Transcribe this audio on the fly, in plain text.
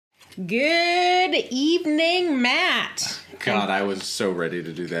Good evening, Matt. God, I was so ready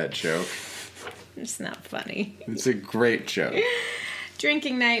to do that joke. It's not funny. It's a great joke.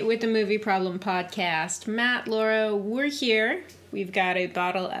 Drinking Night with the Movie Problem podcast. Matt, Laura, we're here. We've got a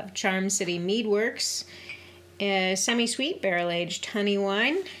bottle of Charm City Meadworks, a semi-sweet barrel-aged honey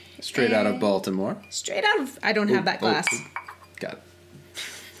wine. Straight out of Baltimore. Straight out of... I don't have that glass. Got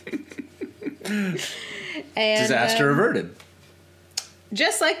it. And, disaster averted.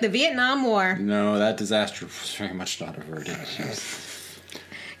 Just like the Vietnam War. No, that disaster was very much not averted.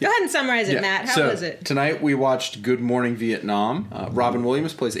 Go ahead and summarize it, Matt. How was it? Tonight we watched Good Morning Vietnam. Robin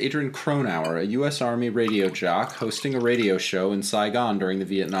Williams plays Adrian Cronauer, a U.S. Army radio jock hosting a radio show in Saigon during the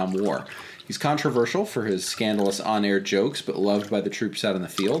Vietnam War. He's controversial for his scandalous on-air jokes, but loved by the troops out in the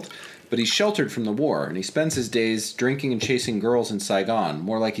field. But he's sheltered from the war, and he spends his days drinking and chasing girls in Saigon,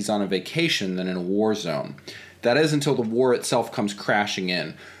 more like he's on a vacation than in a war zone. That is until the war itself comes crashing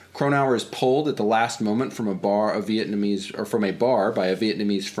in. Cronauer is pulled at the last moment from a bar by a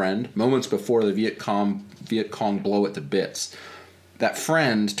Vietnamese friend, moments before the Viet Cong blow it to bits. That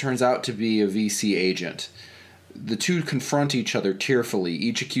friend turns out to be a VC agent. The two confront each other tearfully,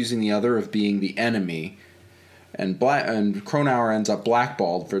 each accusing the other of being the enemy, and Cronauer ends up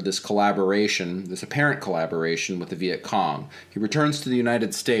blackballed for this apparent collaboration with the Viet Cong. He returns to the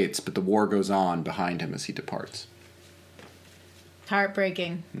United States, but the war goes on behind him as he departs.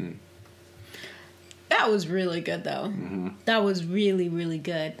 Heartbreaking. That was really good, though. Mm-hmm. That was really, really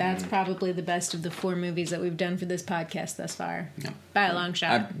good. That's probably the best of the 4 movies that we've done for this podcast thus far. Yeah. By a long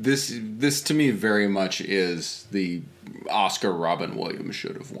shot. This to me very much is the Oscar Robin Williams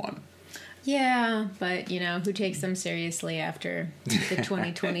should have won. Yeah, but, who takes them seriously after the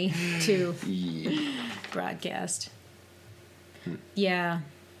 2022 broadcast? Yeah.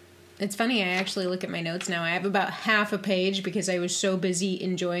 It's funny, I actually look at my notes now. I have about half a page because I was so busy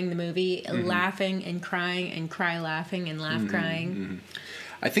enjoying the movie, laughing and crying and cry laughing and laugh crying. Mm-hmm.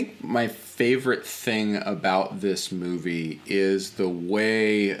 I think my favorite thing about this movie is the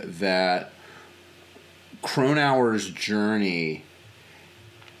way that Cronauer's journey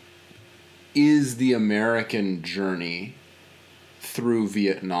is the American journey through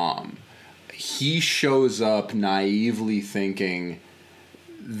Vietnam. He shows up naively thinking,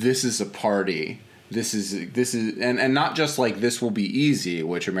 this is a party. This is and not just like this will be easy,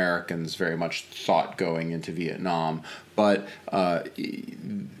 which Americans very much thought going into Vietnam, but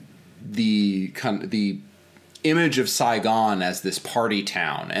the image of Saigon as this party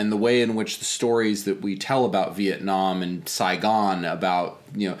town and the way in which the stories that we tell about Vietnam and Saigon about,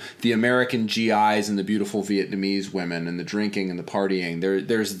 the American GIs and the beautiful Vietnamese women and the drinking and the partying,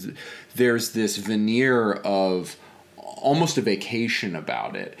 there's this veneer of almost a vacation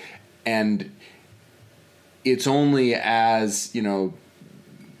about it. And it's only as,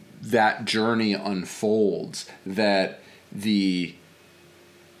 that journey unfolds that the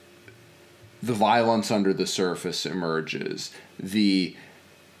violence under the surface emerges, the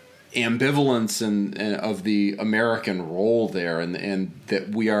ambivalence of the American role there, and that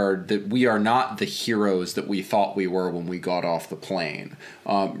we are not the heroes that we thought we were when we got off the plane.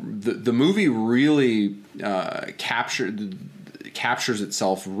 The movie really captures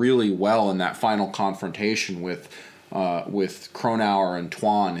itself really well in that final confrontation with Cronauer and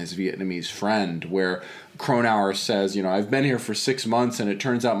Tuan, his Vietnamese friend, where Cronauer says, I've been here for 6 months and it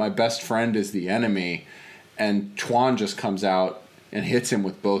turns out my best friend is the enemy. And Tuan just comes out and hits him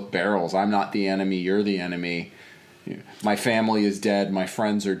with both barrels. I'm not the enemy, you're the enemy. My family is dead, my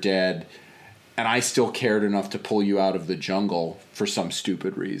friends are dead, and I still cared enough to pull you out of the jungle for some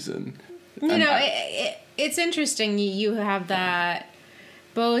stupid reason. It's interesting you have that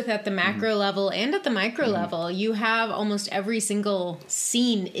both at the macro level and at the micro level. You have almost every single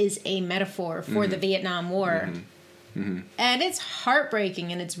scene is a metaphor for the Vietnam War. And it's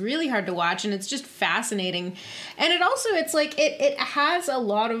heartbreaking, and it's really hard to watch, and it's just fascinating. And it has a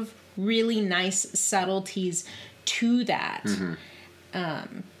lot of really nice subtleties to that.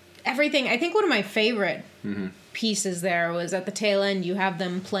 Everything, I think one of my favorite pieces there was at the tail end, you have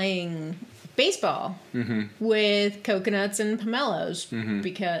them playing baseball with coconuts and pomelos,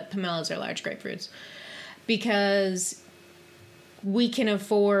 because pomelos are large grapefruits, because we can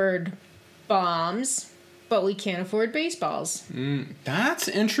afford bombs, but we can't afford baseballs. That's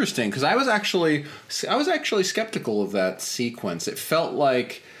interesting, because I was actually skeptical of that sequence. It felt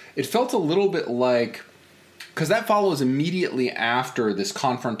a little bit like, because that follows immediately after this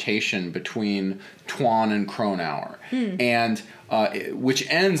confrontation between Tuan and Cronauer, and which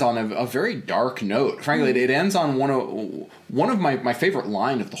ends on a very dark note. Frankly, it ends on one of my favorite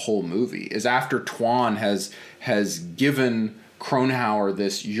line of the whole movie is after Tuan has given Kronauer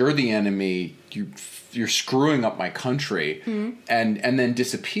this, you're the enemy, you're screwing up my country, and then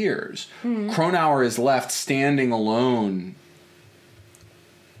disappears. Kronauer is left standing alone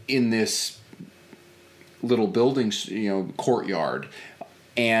in this little building, courtyard,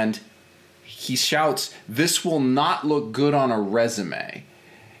 and he shouts, "This will not look good on a resume."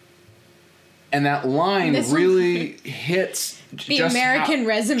 And that line really hits the American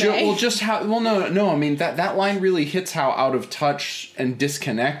resume. No. I mean, that line really hits how out of touch and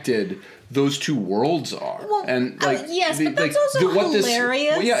disconnected those two worlds are. Well, and yes, but that's also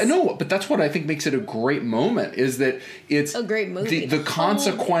hilarious. But that's what I think makes it a great moment, is that it's a great movie. The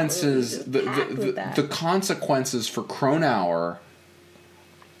consequences, the consequences for Kronauer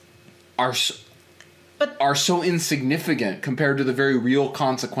are so insignificant compared to the very real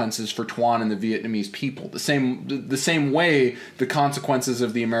consequences for Tuan and the Vietnamese people. The same way the consequences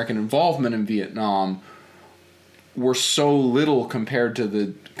of the American involvement in Vietnam were so little compared to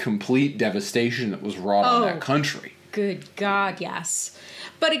the complete devastation that was wrought on that country. Good God, yes.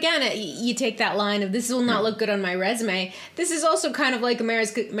 But again, you take that line of, "This will not look good on my resume." This is also kind of like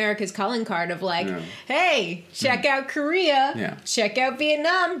America's calling card of like, "Hey, check out Korea. Check out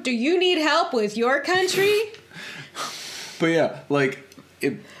Vietnam. Do you need help with your country?" But yeah,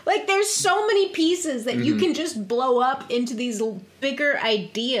 there's so many pieces that you can just blow up into these bigger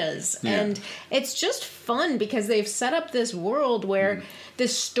ideas. And it's just fun because they've set up this world where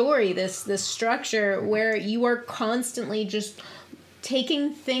this story, this structure where you are constantly just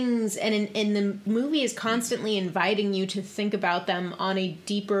taking things, and the movie is constantly inviting you to think about them on a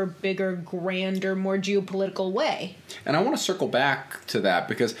deeper, bigger, grander, more geopolitical way. And I want to circle back to that,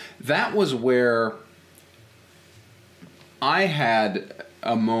 because that was where I had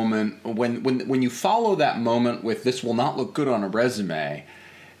a moment when you follow that moment with "This will not look good on a resume,"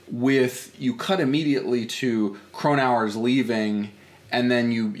 you cut immediately to Kronauer's leaving, and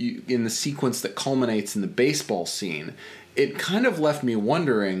then you in the sequence that culminates in the baseball scene. It kind of left me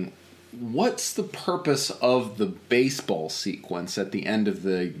wondering, what's the purpose of the baseball sequence at the end of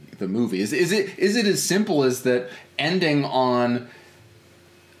the movie? Is it as simple as that ending on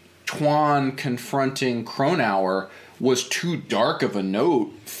Tuan confronting Kronauer was too dark of a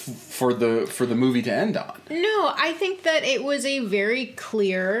note for the movie to end on? No, I think that it was a very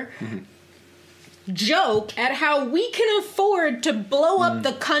clear joke at how we can afford to blow up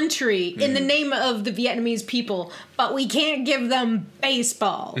the country in the name of the Vietnamese people, but we can't give them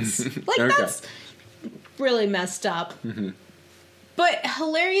baseballs. That's really messed up. But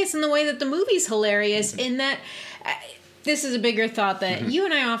hilarious in the way that the movie's hilarious, in that this is a bigger thought that you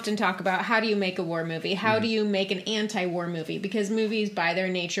and I often talk about. How do you make a war movie? How do you make an anti-war movie? Because movies, by their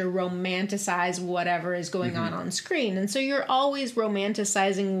nature, romanticize whatever is going on screen. And so you're always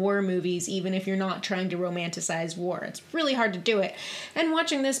romanticizing war movies, even if you're not trying to romanticize war. It's really hard to do it. And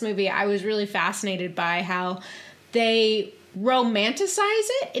watching this movie, I was really fascinated by how they romanticize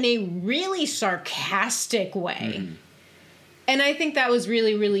it in a really sarcastic way. And I think that was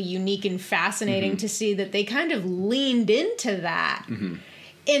really, really unique and fascinating to see that they kind of leaned into that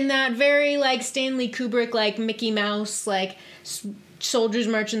in that very Stanley Kubrick, Mickey Mouse, soldiers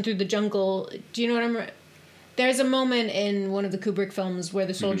marching through the jungle. Do you know what There's a moment in one of the Kubrick films where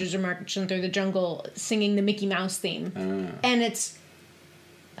the soldiers are marching through the jungle singing the Mickey Mouse theme. And it's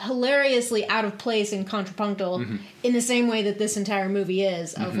hilariously out of place and contrapuntal in the same way that this entire movie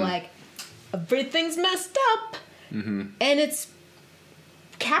is, of everything's messed up. And it's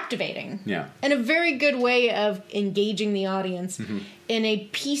captivating. And a very good way of engaging the audience in a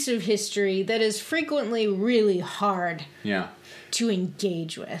piece of history that is frequently really hard to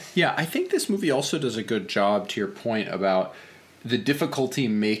engage with. Yeah, I think this movie also does a good job, to your point, about the difficulty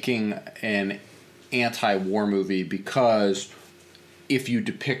making an anti-war movie, because if you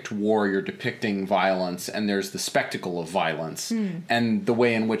depict war, you're depicting violence, and there's the spectacle of violence, and the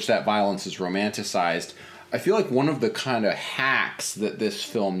way in which that violence is romanticized. I feel like one of the kind of hacks that this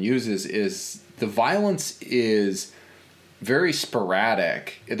film uses is the violence is very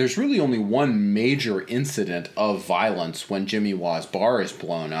sporadic. There's really only one major incident of violence when Jimmy Wa's bar is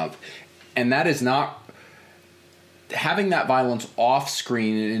blown up, and that is not having that violence off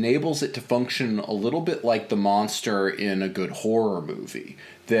screen. It enables it to function a little bit like the monster in a good horror movie,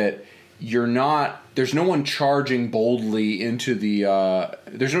 that there's no one charging boldly into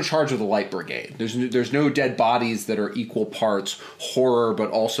there's no charge of the light brigade. There's no dead bodies that are equal parts horror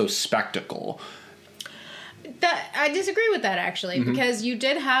but also spectacle. I disagree with that, actually, because you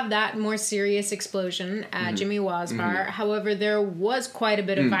did have that more serious explosion at Jimmy Wa's bar. However, there was quite a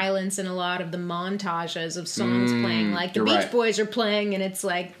bit of violence in a lot of the montages of songs playing. The Beach Boys are playing, and it's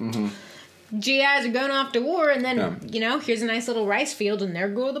GIs are going off to war, and then, here's a nice little rice field, and there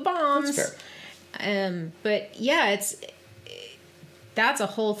go the bombs. That's fair. But, yeah, that's a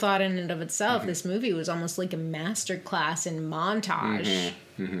whole thought in and of itself. This movie was almost like a master class in montage.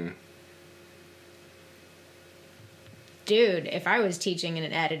 Dude, if I was teaching in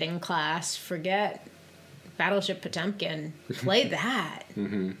an editing class, forget Battleship Potemkin. Play that.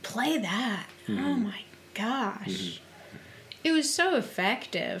 Play that. Oh my gosh. It was so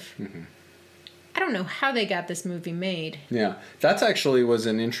effective. I don't know how they got this movie made. Yeah. That actually was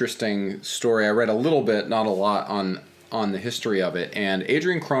an interesting story. I read a little bit, not a lot, on the history of it. And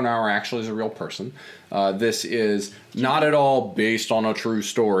Adrian Cronauer actually is a real person. This is not at all based on a true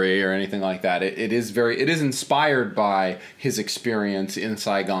story or anything like that. It is inspired by his experience in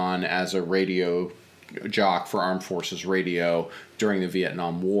Saigon as a radio jock for Armed Forces Radio during the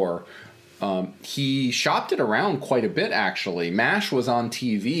Vietnam War. He shopped it around quite a bit, actually. MASH was on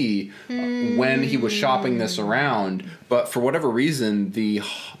TV when he was shopping this around, but for whatever reason, the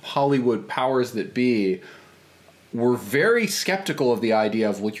Hollywood powers that be were very skeptical of the idea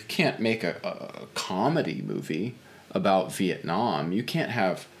of, well, you can't make a comedy movie about Vietnam. You can't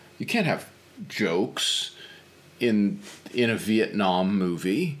have jokes in a Vietnam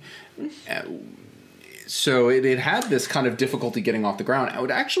movie. So it had this kind of difficulty getting off the ground.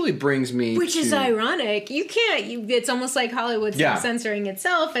 It actually brings me Which is ironic. You can't... it's almost like Hollywood's censoring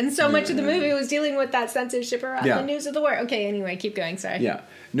itself, and so much of the movie was dealing with that censorship around the news of the war. Okay, anyway, keep going, sorry. Yeah.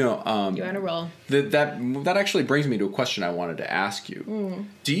 No, you on a roll. That actually brings me to a question I wanted to ask you.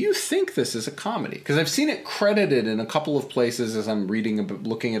 Do you think this is a comedy? Because I've seen it credited in a couple of places as I'm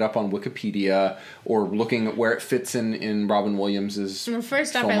looking it up on Wikipedia, or looking at where it fits in Robin Williams'. Well,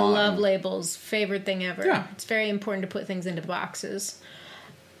 first off, I love labels. Favorite thing ever. Yeah. It's very important to put things into boxes.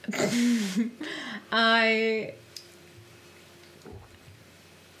 Why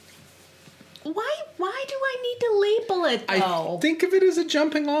do I need to label it, though? I think of it as a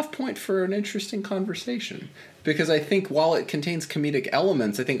jumping off point for an interesting conversation. Because I think while it contains comedic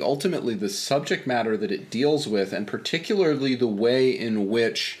elements, I think ultimately the subject matter that it deals with, and particularly the way in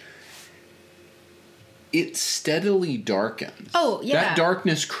which it steadily darkens. Oh, yeah. That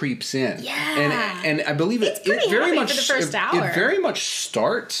darkness creeps in. Yeah. And I believe it very much for the first hour. It very much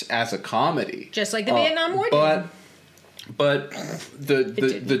starts as a comedy. Just like the Vietnam War did. But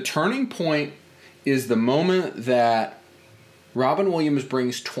the turning point is the moment that Robin Williams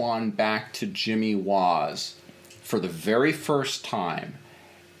brings Tuan back to Jimmy Waz for the very first time.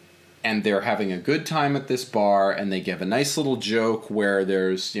 And they're having a good time at this bar, and they give a nice little joke where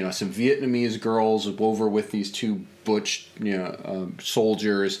there's, some Vietnamese girls over with these two butch,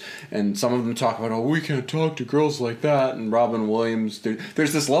 soldiers, and some of them talk about, oh, we can't talk to girls like that, and Robin Williams,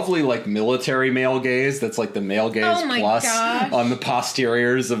 there's this lovely, military male gaze that's like the male gaze plus on the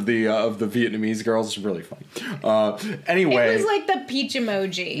posteriors of the Vietnamese girls. It's really fun. Anyway. It was like the peach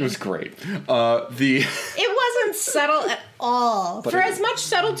emoji. It was great. It wasn't subtle at all. For as much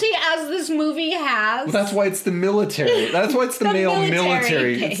subtlety as this movie has. Well, that's why it's the military. That's why it's the male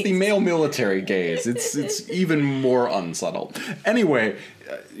military. Gaze. It's the male military gaze. It's even more unsubtle. Anyway,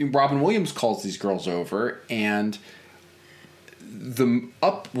 Robin Williams calls these girls over, and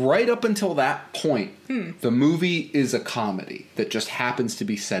right up until that point, the movie is a comedy that just happens to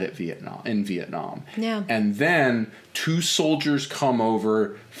be set at Vietnam. Yeah. And then two soldiers come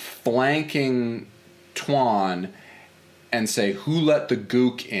over, flanking Tuan, and say, "Who let the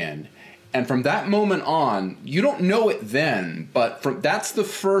gook in?" And from that moment on, you don't know it then, but that's the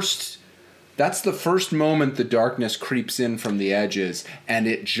first moment the darkness creeps in from the edges, and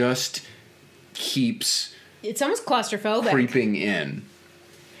it just keeps... It's almost claustrophobic. Creeping in.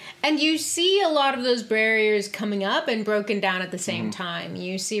 And you see a lot of those barriers coming up and broken down at the same time.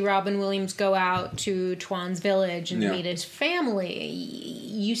 You see Robin Williams go out to Tuan's village and meet his family.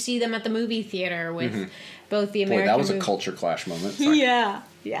 You see them at the movie theater with both the American... Boy, that was a culture clash moment. Yeah.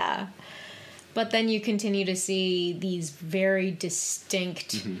 But then you continue to see these very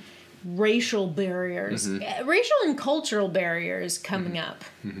distinct racial barriers, racial and cultural barriers coming up.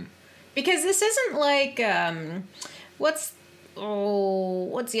 Because this isn't like, what's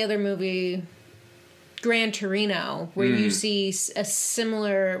the other movie? Gran Torino, where you see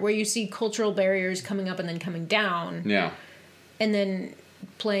where you see cultural barriers coming up and then coming down. Yeah. And then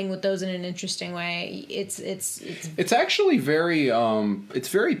playing with those in an interesting way. It's actually very, it's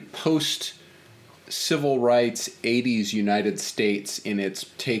very post civil rights 80s United States in its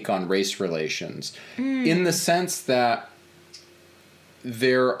take on race relations, in the sense that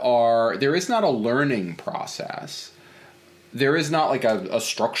there is not a learning process. There is not like a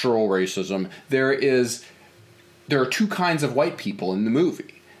structural racism. There are two kinds of white people in the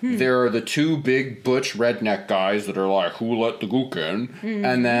movie. there are the two big butch redneck guys that are like, who let the gook in?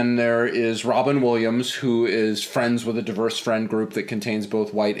 And then there is Robin Williams, who is friends with a diverse friend group that contains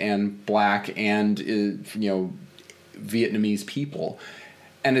both white and black and, Vietnamese people.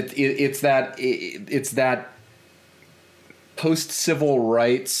 And it's that post-civil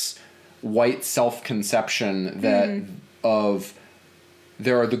rights white self-conception that of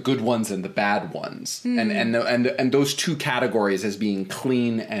there are the good ones and the bad ones, and those two categories as being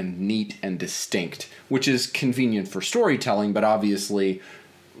clean and neat and distinct, which is convenient for storytelling, but obviously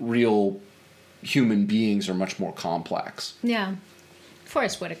real human beings are much more complex. Yeah.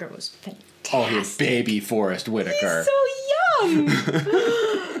 Forrest Whitaker was fantastic. Oh, his baby Forrest Whitaker. He's so young.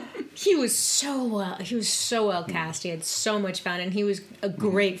 He was so well cast. He had so much fun, and he was a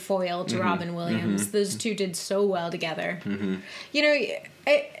great foil to Robin Williams. Those two did so well together.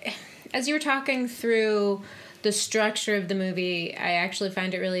 As you were talking through the structure of the movie, I actually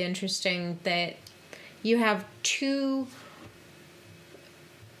find it really interesting that you have two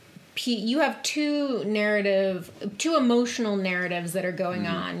emotional narratives that are going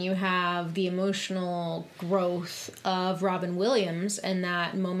on. You have the emotional growth of Robin Williams and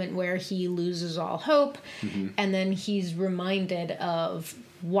that moment where he loses all hope, and then he's reminded of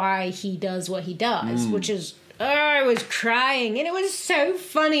why he does what he does, which is, I was crying, and it was so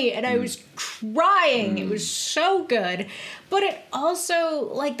funny, and I was crying. It was so good. But it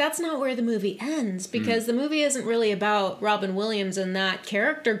also, that's not where the movie ends, because the movie isn't really about Robin Williams and that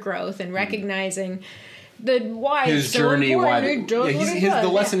character growth and recognizing why his it's so journey, important. The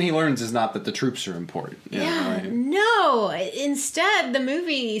lesson he learns is not that the troops are important. No. Instead, the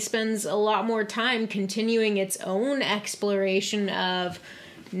movie spends a lot more time continuing its own exploration of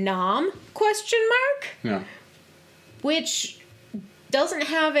Nam? ? Yeah. Which doesn't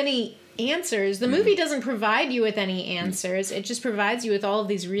have any answers. The movie doesn't provide you with any answers. It just provides you with all of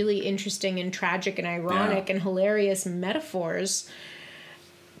these really interesting and tragic and ironic and hilarious metaphors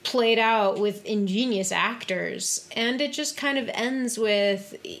played out with ingenious actors. And it just kind of ends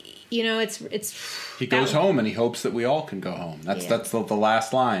with, it's he goes home and he hopes that we all can go home. That's the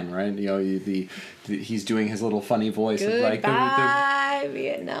last line, right? He's doing his little funny voice of Goodbye,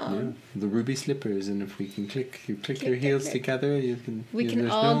 Vietnam. The ruby slippers, and if we can click your heels together, we can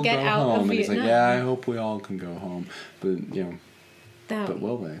all get out home. of And he's Vietnam. like, I hope we all can go home, but but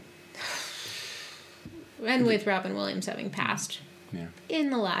will they? And with Robin Williams having passed Yeah.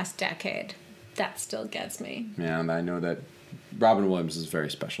 in the last decade, that still gets me. Yeah, and I know that Robin Williams is very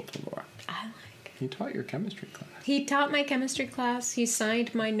special to Laura. I like. He taught your chemistry class. He taught my chemistry class. He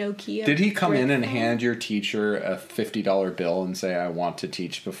signed my Nokia. Did he come in and phone. hand your teacher a $50 bill and say, I want to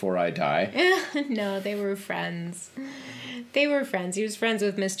teach before I die? No, they were friends. He was friends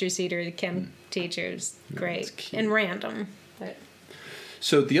with Mr. Cedar, the chem teachers. Great. And random. But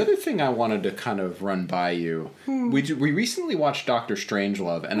So the other thing I wanted to kind of run by you, we recently watched Dr.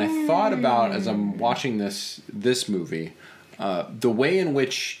 Strangelove, and I thought about, as I'm watching this movie, the way in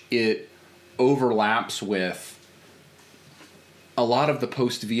which it overlaps with a lot of the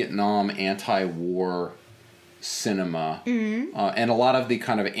post-Vietnam anti-war cinema, and a lot of the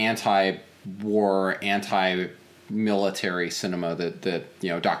kind of anti-war, anti-military cinema that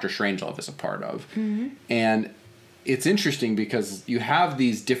Dr. Strangelove is a part of. And it's interesting because you have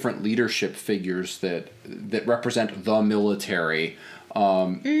these different leadership figures that represent the military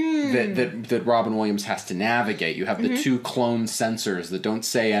that Robin Williams has to navigate. You have the two clone censors that don't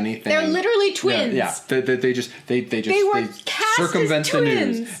say anything. they're literally twins. Yeah. They just circumvent the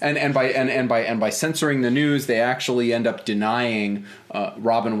news, and by censoring the news, they actually end up denying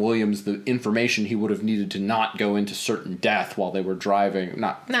Robin Williams the information he would have needed to not go into certain death while they were driving.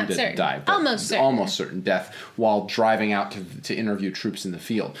 Not certain. Die, but almost certain death while driving out to interview troops in the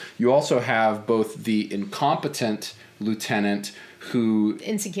field. You also have both the incompetent lieutenant who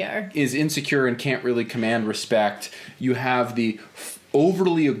is insecure and can't really command respect. You have the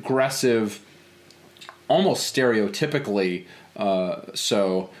overly aggressive, almost stereotypically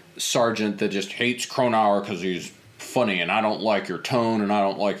sergeant that just hates Cronauer because he's funny and I don't like your tone and I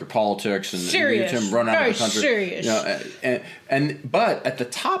don't like your politics and serious. Leaves him run out of the country. Serious. But at the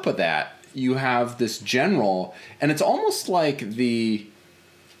top of that you have this general, and it's almost like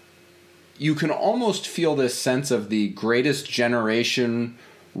you can almost feel this sense of the greatest generation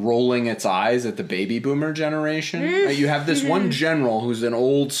rolling its eyes at the baby boomer generation. You have this one general who's an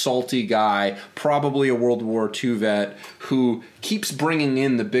old salty guy, probably a World War II vet, who keeps bringing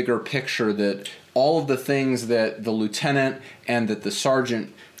in the bigger picture that all of the things that the lieutenant and that the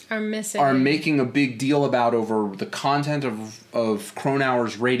sergeant are making a big deal about over the content of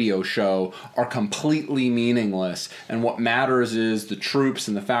Cronauer's radio show are completely meaningless, and what matters is the troops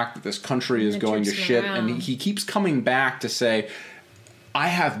and the fact that this country is going to shit. And he keeps coming back to say, I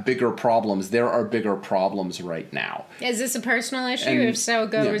have bigger problems. There are bigger problems right now. Is this a personal issue? And, if so,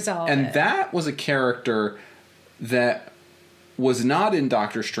 go resolve it. And that was a character that was not in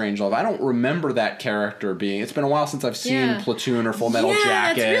Doctor Strangelove. I don't remember that character being... It's been a while since I've seen Platoon or Full Metal Jacket.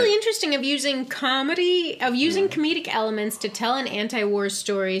 Yeah, it's really interesting of using comedic elements to tell an anti-war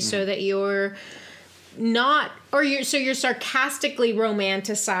story so that you're not... you're sarcastically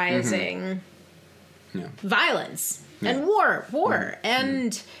romanticizing violence and war.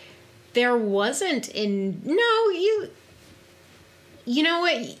 And there wasn't in... No, you know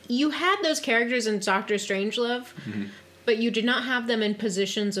what? You had those characters in Doctor Strangelove... but you did not have them in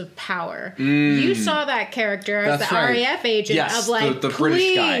positions of power. You saw that character as the RAF agent of like, the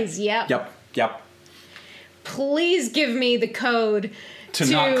please, British guy. Yep. Please give me the code to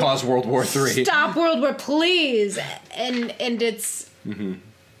not cause World War III. Stop World War, please. And it's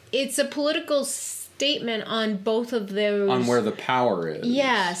a political statement on both of those. On where the power is.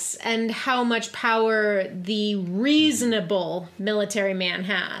 Yes, and how much power the reasonable military man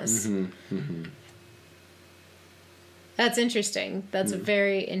has. That's interesting. That's a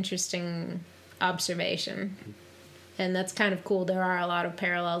very interesting observation. And that's kind of cool. There are a lot of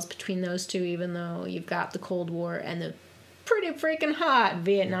parallels between those two, even though you've got the Cold War and the pretty freaking hot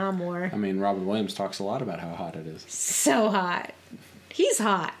Vietnam War. I mean, Robin Williams talks a lot about how hot it is. So hot. He's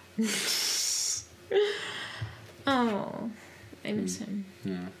hot. Oh, I miss him.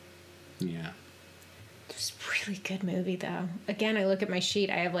 Yeah. It's a really good movie, though. Again, I look at my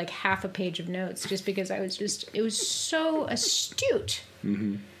sheet. I have like half a page of notes just because it was so astute.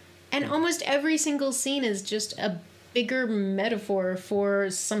 And almost every single scene is just a bigger metaphor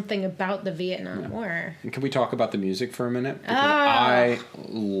for something about the Vietnam War. And can we talk about the music for a minute? Because I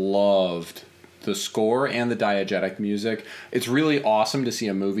loved the score and the diegetic music. It's really awesome to see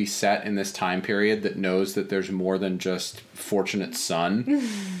a movie set in this time period that knows that there's more than just Fortunate Son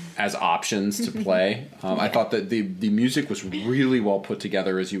as options to play. I thought that the music was really well put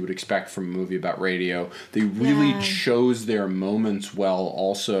together, as you would expect from a movie about radio. They really chose their moments well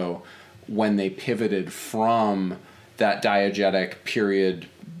also when they pivoted from that diegetic period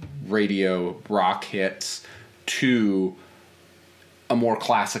radio rock hits to a more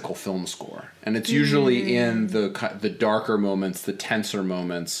classical film score. And it's usually in the darker moments, the tenser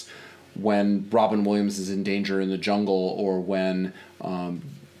moments, when Robin Williams is in danger in the jungle, or when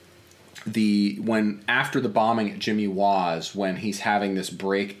after the bombing at Jimmy Waz, when he's having this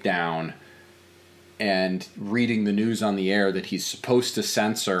breakdown and reading the news on the air that he's supposed to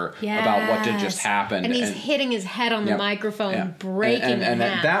censor about what had just happened. And he's hitting his head on the microphone, breaking and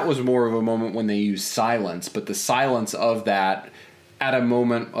that was more of a moment when they used silence, but the silence of that at a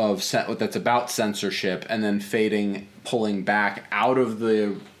moment of that's about censorship, and then pulling back out of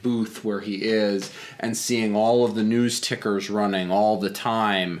the booth where he is and seeing all of the news tickers running all the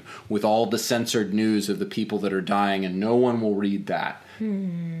time with all the censored news of the people that are dying, and no one will read that.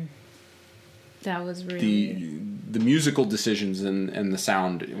 That was really... The musical decisions and the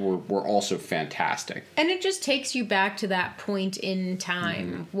sound were also fantastic. And it just takes you back to that point in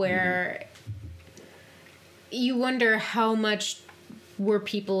time where you wonder how much were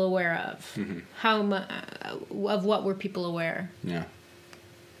people aware of? How of what were people aware? Yeah.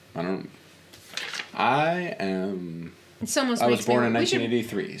 I It's almost I was born in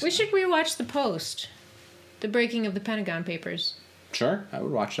 1983. We should rewatch The Post. The Breaking of the Pentagon Papers. Sure, I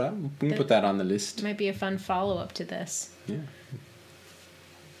would watch that. We can put that on the list. Might be a fun follow-up to this. Yeah.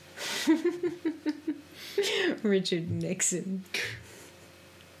 Richard Nixon.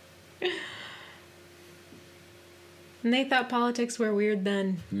 And they thought politics were weird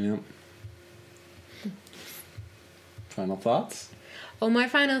then. Yep. Final thoughts? Oh, my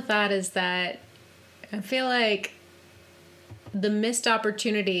final thought is that I feel like the missed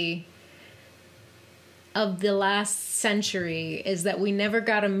opportunity of the last century is that we never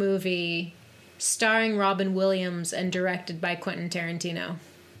got a movie starring Robin Williams and directed by Quentin Tarantino.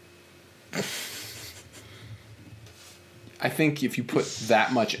 I think if you put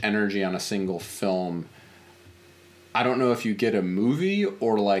that much energy on a single film, I don't know if you get a movie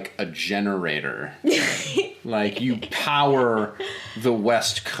or like a generator. Like you power the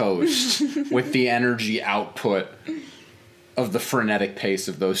West Coast with the energy output of the frenetic pace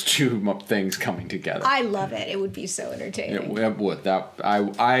of those two things coming together. I love it. It would be so entertaining. It would.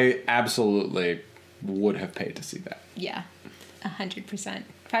 I absolutely would have paid to see that. Yeah, 100%.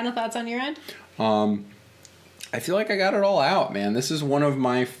 Final thoughts on your end? I feel like I got it all out, man. This is one of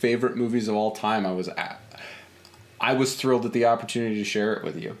my favorite movies of all time. I was thrilled at the opportunity to share it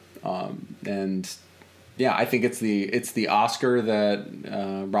with you. And yeah, I think it's the Oscar that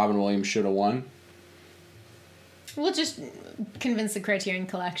Robin Williams should have won. We'll just convince the Criterion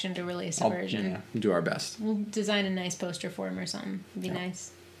Collection to release a version. Yeah, do our best. We'll design a nice poster for him or something. It'd be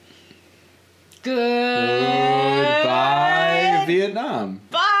nice. Goodbye, Vietnam.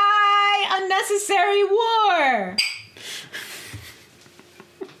 Bye, unnecessary war.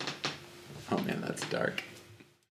 Oh man, that's dark.